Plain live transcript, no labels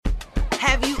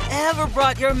Have you ever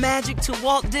brought your magic to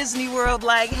Walt Disney World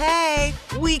like, hey,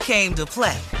 we came to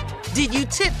play? Did you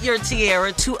tip your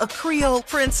tiara to a Creole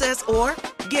princess or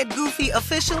get goofy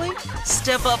officially?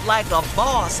 Step up like a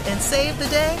boss and save the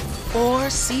day? Or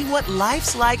see what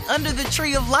life's like under the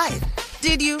tree of life?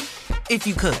 Did you? If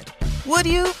you could. Would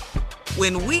you?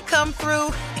 When we come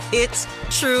through, it's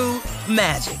true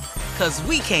magic. 'Cause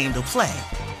we came to play.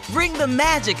 Bring the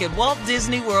magic at Walt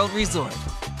Disney World Resort.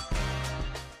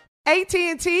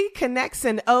 AT&T connects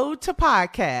an ode to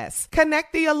podcasts.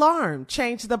 Connect the alarm.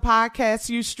 Change the podcast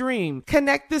you stream.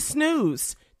 Connect the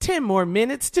snooze. 10 more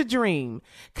minutes to dream.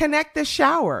 Connect the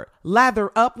shower.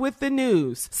 Lather up with the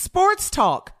news. Sports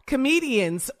talk,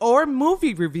 comedians, or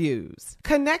movie reviews.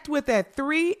 Connect with that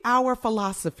 3-hour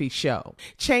philosophy show.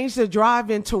 Change the drive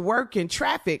into work in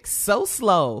traffic so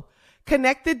slow.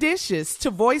 Connect the dishes to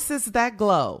voices that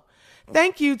glow.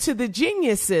 Thank you to the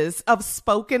geniuses of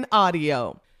spoken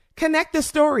audio. Connect the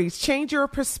stories, change your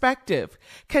perspective.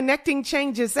 Connecting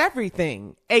changes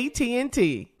everything.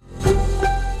 AT&T.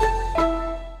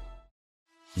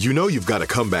 You know you've got a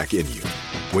comeback in you.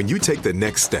 When you take the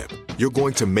next step, you're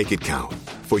going to make it count.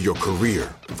 For your career,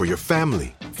 for your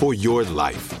family, for your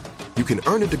life. You can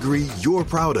earn a degree you're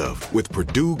proud of with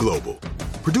Purdue Global.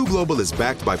 Purdue Global is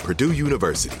backed by Purdue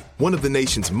University, one of the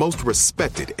nation's most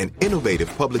respected and innovative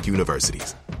public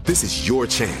universities. This is your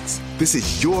chance. This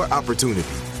is your opportunity.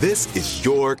 This is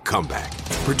your comeback.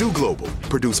 Purdue Global,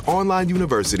 Purdue's online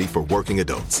university for working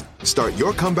adults. Start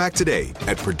your comeback today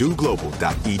at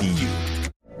purdueglobal.edu.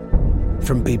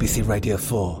 From BBC Radio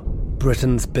 4,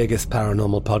 Britain's biggest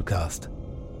paranormal podcast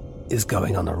is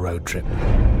going on a road trip.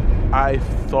 I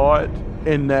thought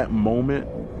in that moment,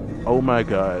 oh my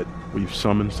God, we've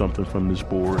summoned something from this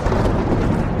board.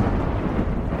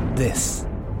 This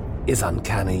is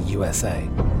Uncanny USA.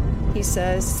 He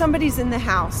says, somebody's in the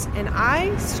house, and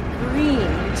I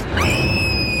screamed.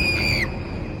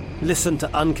 Listen to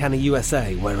Uncanny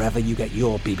USA wherever you get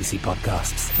your BBC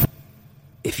podcasts,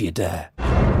 if you dare.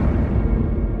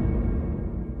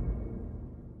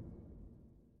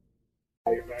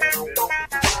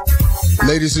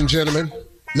 Ladies and gentlemen,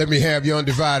 let me have your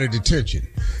undivided attention.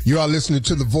 You are listening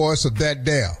to the voice of that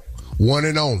Dale, one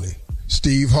and only,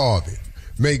 Steve Harvey.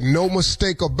 Make no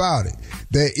mistake about it.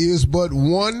 There is but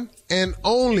one and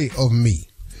only of me.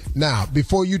 Now,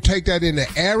 before you take that in an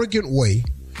arrogant way,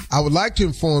 I would like to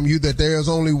inform you that there is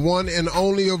only one and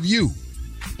only of you.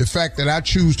 The fact that I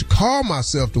choose to call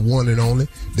myself the one and only,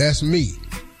 that's me.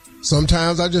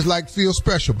 Sometimes I just like to feel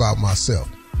special about myself.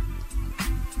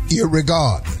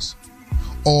 Irregardless.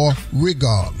 Or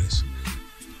regardless.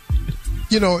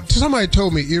 You know, somebody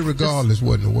told me irregardless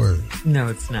wasn't a word. No,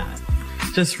 it's not.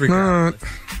 Just regardless.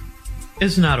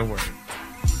 It's not a word.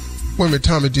 Wait a minute,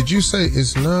 Tommy, did you say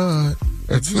it's not?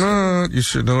 It's not. You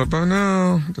should know it by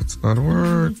now. That's not a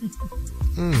word.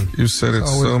 You said it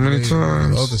so many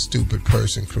times. The other stupid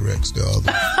person corrects the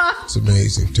other. It's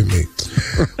amazing to me.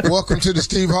 Welcome to the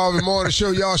Steve Harvey Morning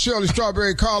Show, y'all. Shirley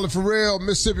Strawberry, Carla Farrell,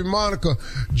 Mississippi Monica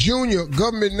Jr.,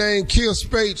 government name Kill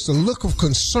Spates, the look of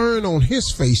concern on his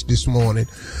face this morning.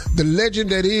 The legend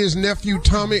that is Nephew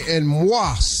Tommy, and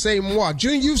moi, say moi.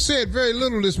 Junior, you said very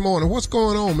little this morning. What's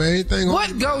going on, man? Anything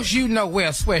What ghost you know wear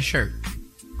a sweatshirt?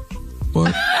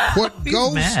 What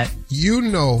ghost you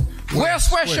know wear a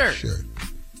sweatshirt?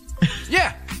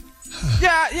 Yeah.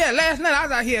 Last night I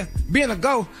was out here being a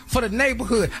ghost for the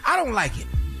neighborhood. I don't like it.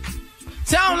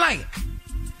 See, I don't like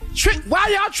it. Why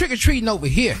y'all trick-or-treating over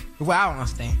here? Well, I don't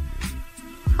understand.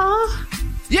 Huh?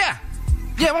 Yeah,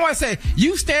 my wife said,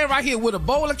 you stand right here with a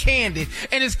bowl of candy,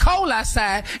 and it's cold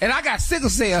outside, and I got sickle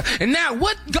cell, and now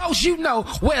what ghost you know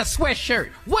wear a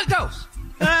sweatshirt? What ghost?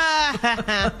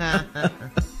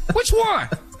 Which one?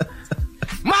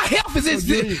 My health is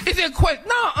in question.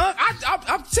 No,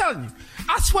 I'm telling you.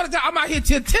 I swear to God, I'm out here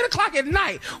till 10 o'clock at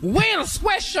night wearing a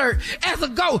sweatshirt as a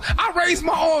ghost. I raise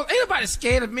my arms. Ain't nobody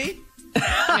scared of me.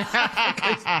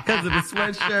 Because of the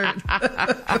sweatshirt.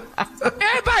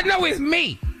 Everybody know it's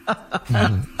me.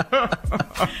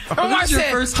 This is your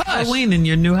first Halloween in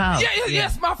your new house.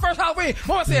 Yes, my first Halloween.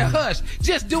 Mama said, hush,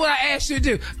 just do what I asked you to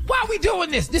do. Why are we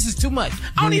doing this? This is too much.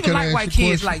 I don't even like white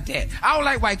kids like that. I don't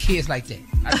like white kids like that.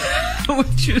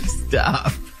 Would you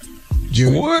stop?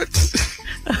 What?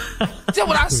 That's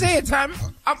what I said, Tommy.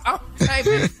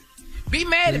 Hey, be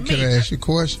mad at me. Can I ask you a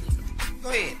question? Go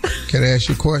ahead. Can I ask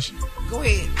you a question? Go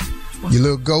ahead. Your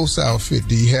little ghost outfit,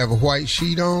 do you have a white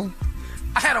sheet on?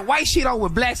 I had a white sheet on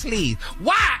with black sleeves.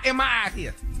 Why am I out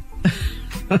here?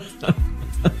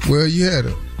 Well, you had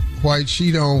a white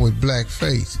sheet on with black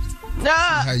face.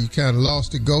 How you kind of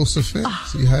lost the ghost effect?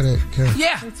 See how that kind of...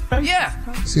 Yeah.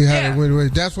 See how that went away?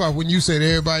 That's why when you said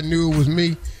everybody knew it was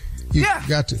me, you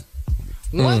got to...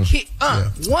 One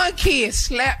kid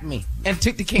slapped me and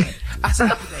took the candy. I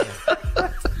said,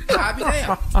 I'll be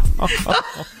damned.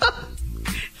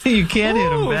 You can't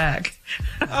hit him back.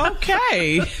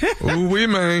 Okay. Ooh, we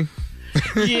man.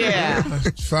 Yeah.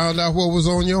 Found out what was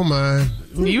on your mind.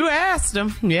 You asked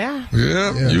him. Yeah,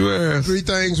 you asked. 3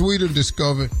 things we done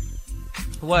discovered.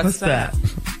 What's that?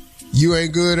 You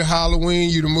ain't good at Halloween.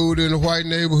 You done moved in a white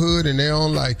neighborhood and they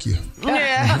don't like you.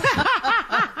 Yeah.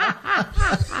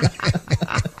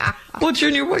 Well,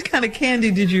 Junior, what kind of candy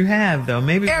did you have, though?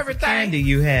 Maybe everything. Candy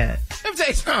you had. Let me tell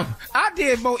you something. I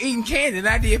did more eating candy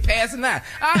than I did passing out.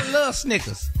 I love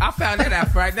Snickers. I found that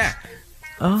out right now.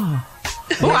 Oh.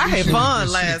 Well, I had fun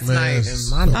last night.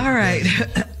 All right.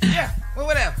 Yeah, well,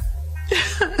 whatever.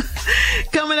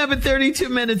 Coming up at 32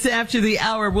 minutes after the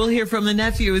hour, we'll hear from the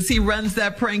nephew as he runs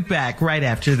that prank back right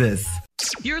after this.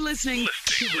 You're listening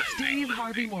to the Steve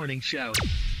Harvey Morning Show.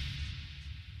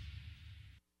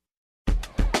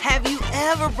 Have you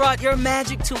ever brought your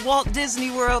magic to Walt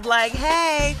Disney World like,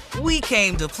 hey, we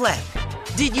came to play?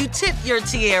 Did you tip your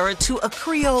tiara to a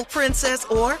Creole princess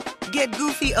or get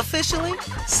goofy officially?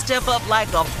 Step up like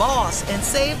a boss and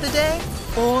save the day?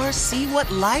 Or see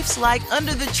what life's like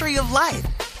under the tree of life?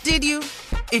 Did you?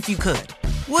 If you could.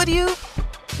 Would you?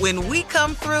 When we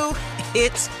come through,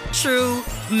 it's true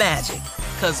magic.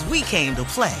 'Cause we came to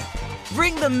play.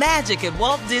 Bring the magic at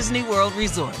Walt Disney World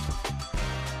Resort.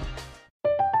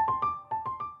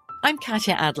 I'm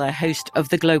Katya Adler, host of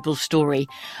The Global Story.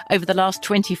 Over the last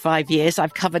 25 years,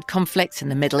 I've covered conflicts in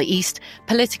the Middle East,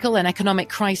 political and economic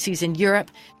crises in Europe,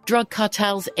 drug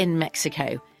cartels in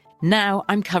Mexico. Now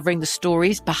I'm covering the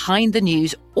stories behind the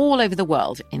news all over the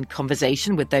world in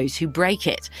conversation with those who break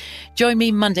it. Join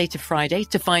me Monday to Friday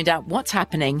to find out what's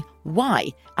happening, why,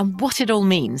 and what it all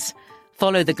means.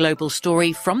 Follow The Global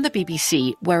Story from the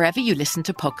BBC wherever you listen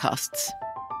to podcasts.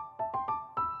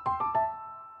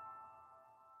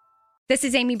 This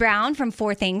is Amy Brown from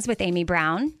 4 Things with Amy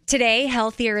Brown. Today,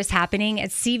 healthier is happening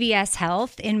at CVS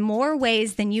Health in more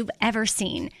ways than you've ever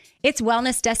seen. It's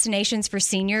wellness destinations for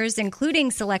seniors,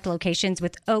 including select locations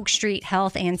with Oak Street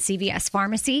Health and CVS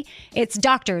Pharmacy. It's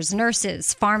doctors,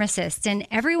 nurses, pharmacists, and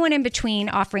everyone in between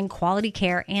offering quality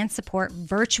care and support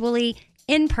virtually,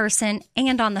 in person,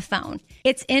 and on the phone.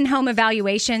 It's in-home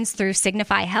evaluations through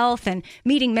Signify Health and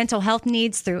meeting mental health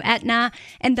needs through Aetna.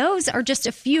 And those are just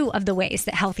a few of the ways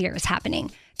that healthier is happening.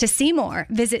 To see more,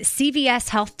 visit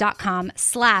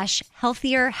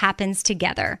cvshealth.com/healthier happens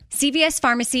together. CVS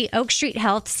Pharmacy, Oak Street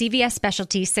Health, CVS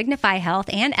Specialty, Signify Health,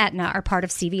 and Aetna are part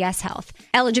of CVS Health.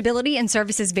 Eligibility and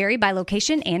services vary by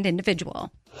location and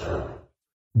individual.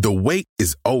 The wait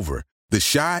is over. The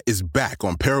Chi is back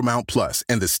on Paramount Plus,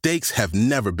 and the stakes have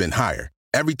never been higher.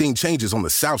 Everything changes on the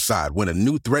South Side when a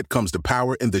new threat comes to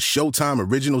power in the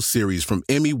Showtime original series from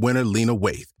Emmy winner Lena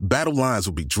Waithe. Battle lines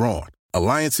will be drawn,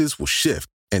 alliances will shift,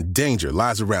 and danger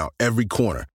lies around every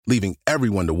corner, leaving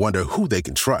everyone to wonder who they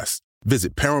can trust.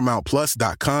 Visit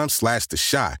ParamountPlus.com/The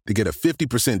Chi to get a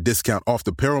 50% discount off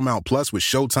the Paramount Plus with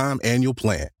Showtime annual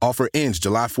plan. Offer ends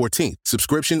July 14th.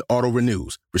 Subscription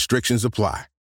auto-renews. Restrictions apply.